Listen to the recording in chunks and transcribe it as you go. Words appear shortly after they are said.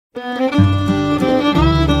Good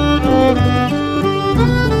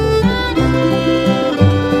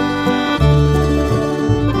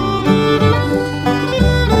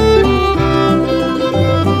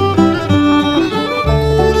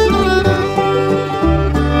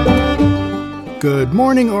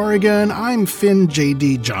morning, Oregon. I'm Finn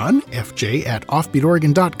J.D. John, FJ at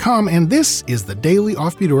OffbeatOregon.com, and this is the Daily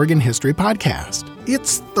Offbeat Oregon History Podcast.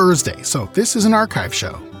 It's Thursday, so this is an archive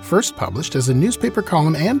show, first published as a newspaper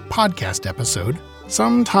column and podcast episode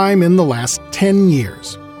sometime in the last 10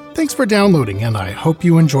 years. Thanks for downloading, and I hope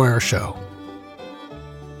you enjoy our show.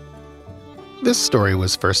 This story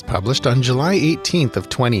was first published on July 18th of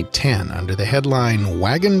 2010 under the headline,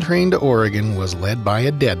 "Wagon Train to Oregon was led by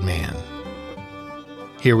a dead man."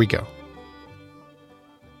 Here we go.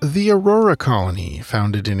 The Aurora Colony,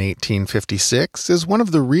 founded in 1856, is one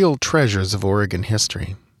of the real treasures of Oregon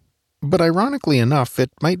history. But ironically enough,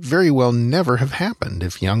 it might very well never have happened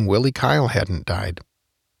if young Willie Kyle hadn't died.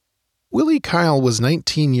 Willie Kyle was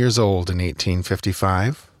 19 years old in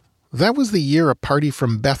 1855. That was the year a party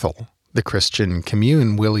from Bethel, the Christian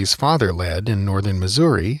commune Willie's father led in northern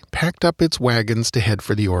Missouri, packed up its wagons to head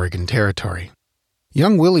for the Oregon Territory.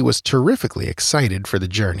 Young Willie was terrifically excited for the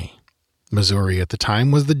journey. Missouri at the time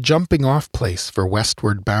was the jumping-off place for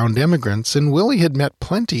westward-bound immigrants, and Willie had met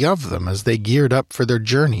plenty of them as they geared up for their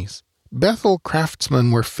journeys. Bethel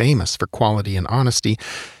craftsmen were famous for quality and honesty,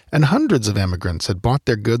 and hundreds of immigrants had bought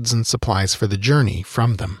their goods and supplies for the journey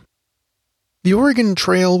from them. The Oregon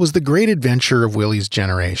Trail was the great adventure of Willie's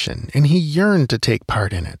generation, and he yearned to take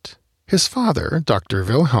part in it. His father, Dr.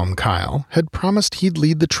 Wilhelm Kyle, had promised he'd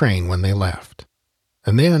lead the train when they left.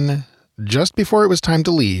 And then, just before it was time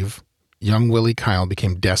to leave, young Willie Kyle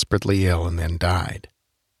became desperately ill and then died.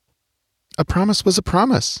 A promise was a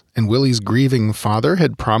promise, and Willie's grieving father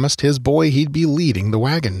had promised his boy he'd be leading the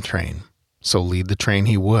wagon train. So lead the train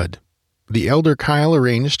he would. The elder Kyle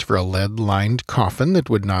arranged for a lead-lined coffin that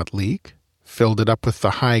would not leak, filled it up with the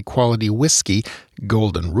high-quality whiskey,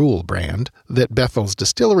 Golden Rule brand, that Bethel's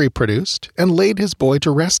distillery produced, and laid his boy to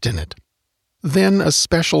rest in it. Then a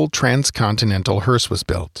special transcontinental hearse was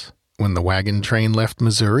built. When the wagon train left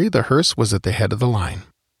Missouri, the hearse was at the head of the line.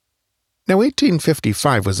 Now,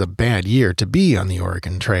 1855 was a bad year to be on the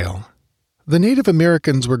Oregon Trail. The Native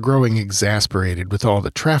Americans were growing exasperated with all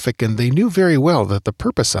the traffic, and they knew very well that the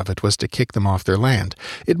purpose of it was to kick them off their land.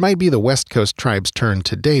 It might be the West Coast tribes' turn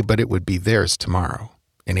today, but it would be theirs tomorrow.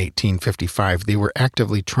 In 1855, they were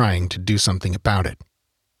actively trying to do something about it.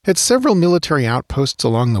 At several military outposts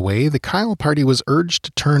along the way, the Kyle party was urged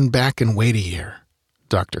to turn back and wait a year.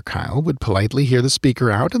 Dr. Kyle would politely hear the speaker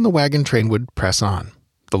out, and the wagon train would press on.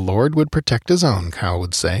 The Lord would protect his own, Kyle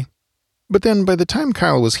would say. But then, by the time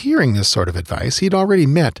Kyle was hearing this sort of advice, he'd already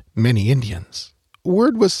met many Indians.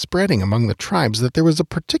 Word was spreading among the tribes that there was a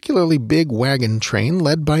particularly big wagon train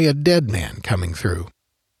led by a dead man coming through.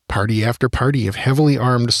 Party after party of heavily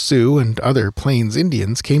armed Sioux and other Plains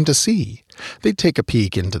Indians came to see. They'd take a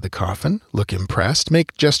peek into the coffin, look impressed,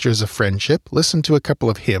 make gestures of friendship, listen to a couple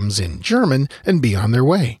of hymns in German, and be on their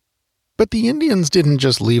way. But the Indians didn't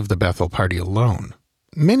just leave the Bethel party alone.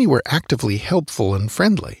 Many were actively helpful and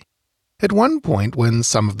friendly. At one point, when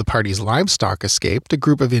some of the party's livestock escaped, a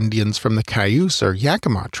group of Indians from the Cayuse or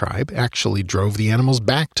Yakima tribe actually drove the animals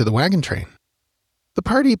back to the wagon train. The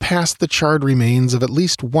party passed the charred remains of at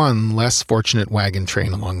least one less fortunate wagon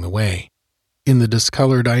train along the way. In the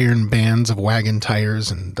discolored iron bands of wagon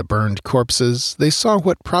tires and the burned corpses, they saw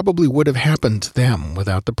what probably would have happened to them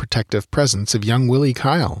without the protective presence of young Willie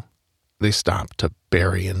Kyle. They stopped to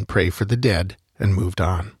bury and pray for the dead and moved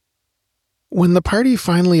on. When the party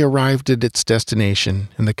finally arrived at its destination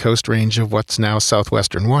in the Coast Range of what's now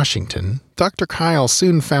southwestern Washington, Dr. Kyle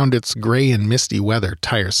soon found its gray and misty weather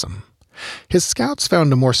tiresome. His scouts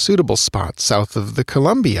found a more suitable spot south of the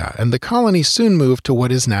Columbia, and the colony soon moved to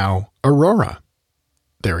what is now Aurora.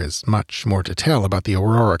 There is much more to tell about the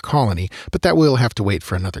Aurora colony, but that will have to wait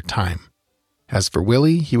for another time. As for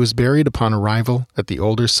Willie, he was buried upon arrival at the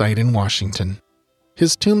older site in Washington.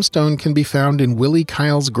 His tombstone can be found in Willie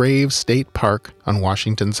Kyle's Grave State Park on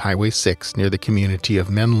Washington's Highway 6 near the community of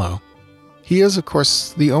Menlo. He is, of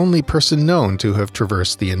course, the only person known to have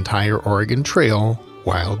traversed the entire Oregon Trail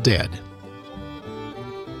while dead.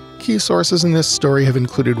 Key sources in this story have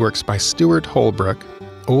included works by Stuart Holbrook,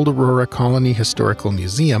 Old Aurora Colony Historical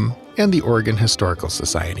Museum, and the Oregon Historical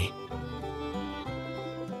Society.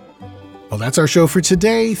 Well, that's our show for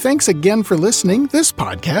today. Thanks again for listening. This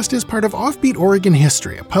podcast is part of Offbeat Oregon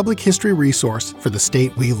History, a public history resource for the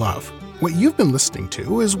state we love. What you've been listening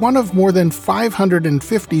to is one of more than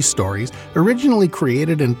 550 stories originally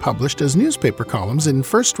created and published as newspaper columns in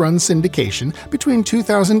first-run syndication between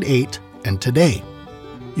 2008 and today.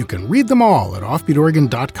 You can read them all at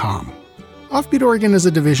offbeatoregon.com. Offbeat Oregon is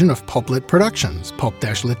a division of Pulplit Productions,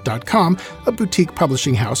 pulp-lit.com, a boutique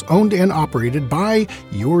publishing house owned and operated by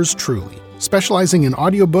yours truly, specializing in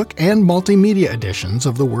audiobook and multimedia editions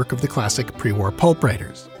of the work of the classic pre-war pulp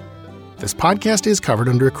writers. This podcast is covered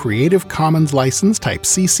under a Creative Commons license type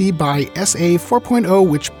CC by SA 4.0,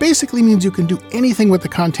 which basically means you can do anything with the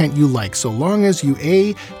content you like, so long as you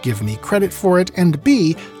A, give me credit for it, and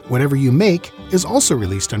B, whatever you make is also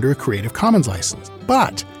released under a Creative Commons license.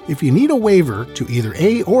 But if you need a waiver to either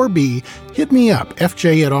A or B, hit me up,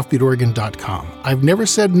 fj@offbeatoregon.com. I've never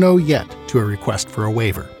said no yet to a request for a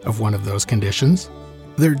waiver of one of those conditions.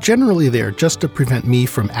 They're generally there just to prevent me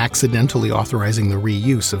from accidentally authorizing the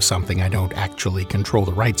reuse of something I don't actually control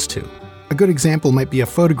the rights to. A good example might be a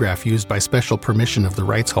photograph used by special permission of the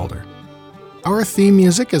rights holder. Our theme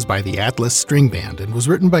music is by the Atlas String Band and was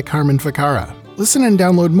written by Carmen Ficarra. Listen and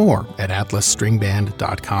download more at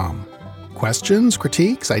atlasstringband.com. Questions,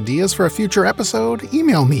 critiques, ideas for a future episode?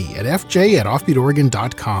 Email me at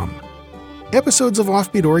fj@offbeatoregon.com. Episodes of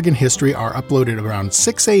Offbeat Oregon History are uploaded around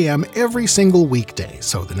 6 a.m. every single weekday,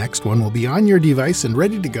 so the next one will be on your device and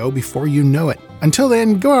ready to go before you know it. Until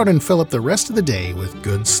then, go out and fill up the rest of the day with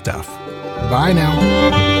good stuff. Bye now.